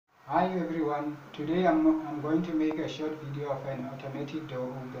Hi everyone, today I'm going to make a short video of an automatic door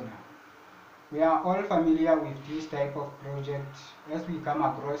opener. We are all familiar with this type of project as we come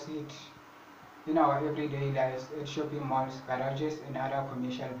across it in our everyday lives at shopping malls, garages and other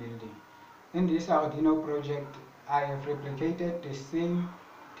commercial buildings. In this Arduino project, I have replicated the same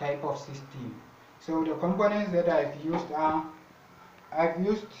type of system. So the components that I've used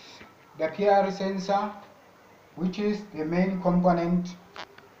the PR sensor, which is the main component,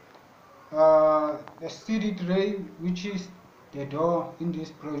 the CD tray, which is the door in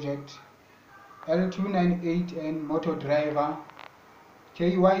this project, L298N motor driver,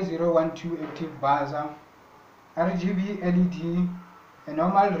 KY012 active buzzer, RGB LED, a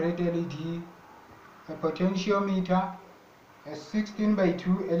normal red LED, a potentiometer, a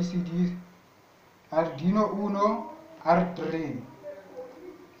 16x2 LCD, Arduino Uno R3.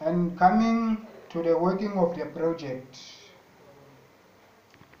 And coming to the working of the project,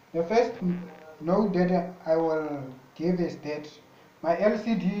 the first note that I will give is that my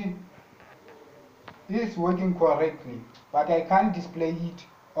LCD is working correctly, but I can't display it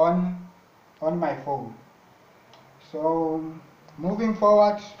on my phone. So moving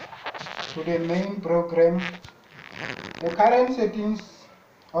forward to the main program, the current settings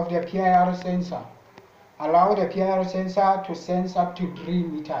of the PIR sensor allow the PIR sensor to sense up to 3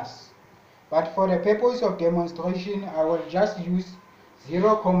 meters. But for the purpose of demonstration, I will just use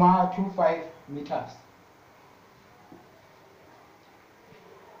 0.25 meters.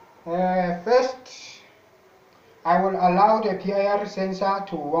 First, I will allow the PIR sensor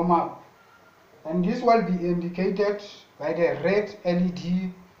to warm up, and this will be indicated by the red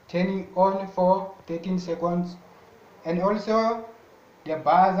LED turning on for 13 seconds and also the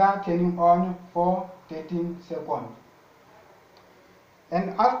buzzer turning on for 13 seconds.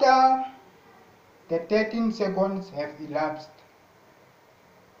 And after the 13 seconds have elapsed,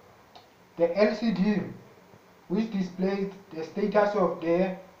 the LCD, which displays the status of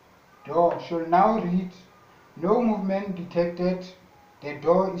the door, should now read no movement detected, the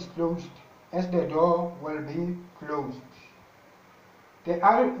door is closed, as the door will be closed. The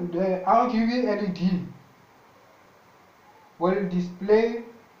RGB LED will display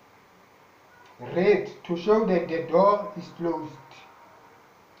red to show that the door is closed.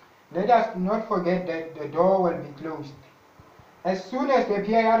 Let us not forget that the door will be closed. As soon as the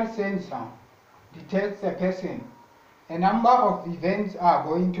PIR sensor detects a person, a number of events are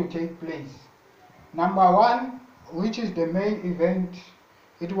going to take place. Number one, which is the main event,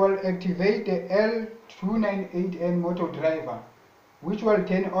 it will activate the L298N motor driver, which will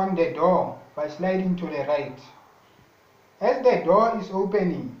turn on the door by sliding to the right. As the door is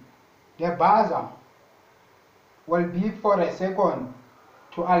opening, the buzzer will beep for a second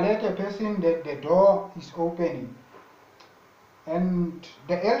to alert a person that the door is opening. And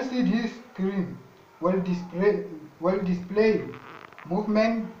the LCD screen will display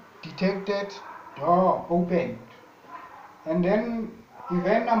movement detected, door opened. And then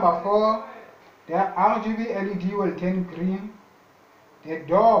event number 4, the RGB LED will turn green. The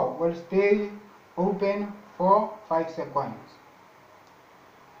door will stay open for 5 seconds.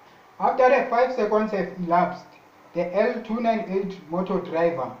 After the 5 seconds have elapsed, the L298 motor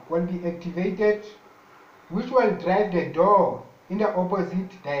driver will be activated, which will drive the door in the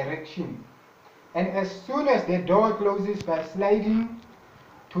opposite direction. And as soon as the door closes by sliding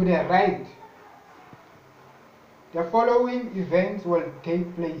to the right, the following events will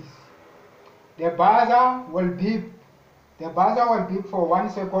take place. The buzzer will beep. The buzzer will beep for 1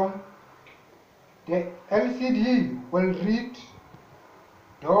 second. The LCD will read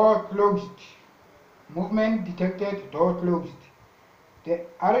door closed. Movement detected, door closed. The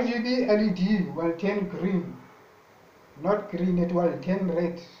RGB LED will turn green. Not green, it will turn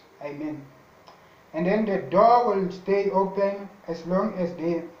red, I mean. And then the door will stay open as long as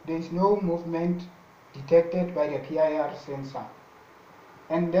there is no movement detected by the PIR sensor.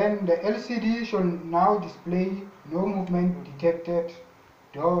 And then the LCD should now display no movement detected,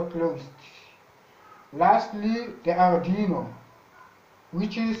 door closed. Lastly, the Arduino,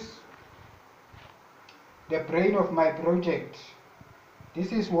 which is the brain of my project.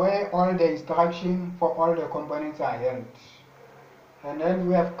 This is where all the instructions for all the components are held. And then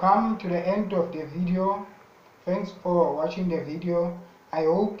we have come to the end of the video. Thanks for watching the video. I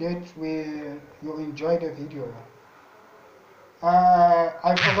hope that you enjoy the video.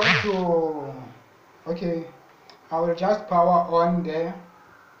 I forgot to, okay, I will just power on the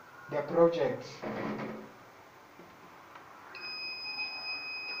project.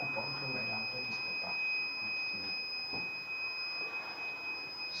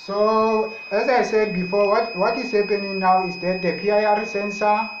 So as I said before, what is happening now is that the PIR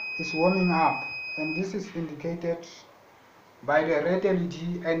sensor is warming up, and this is indicated by the red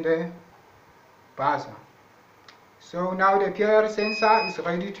LED and the buzzer. So now the PIR sensor is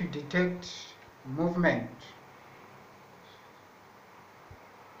ready to detect movement.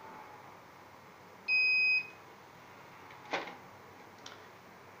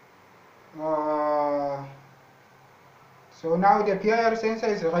 So now the PIR sensor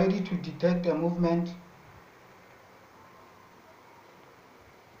is ready to detect the movement.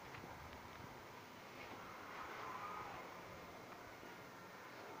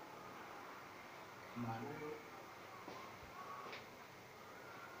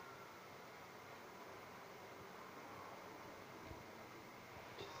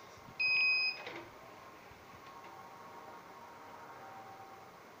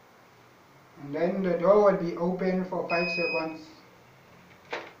 And then the door will be open for 5 seconds.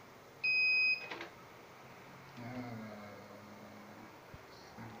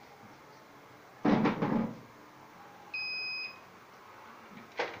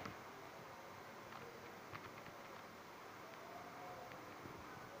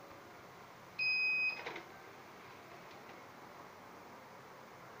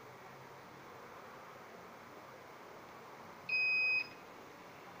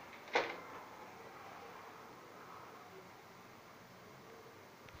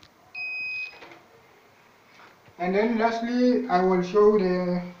 And then lastly, I will show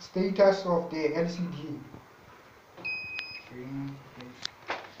the status of the LCD.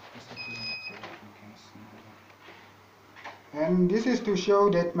 And this is to show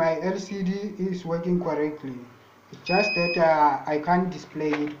that my LCD is working correctly. It's just that I can't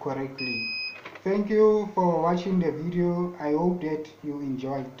display it correctly. Thank you for watching the video. I hope that you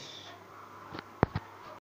enjoyed.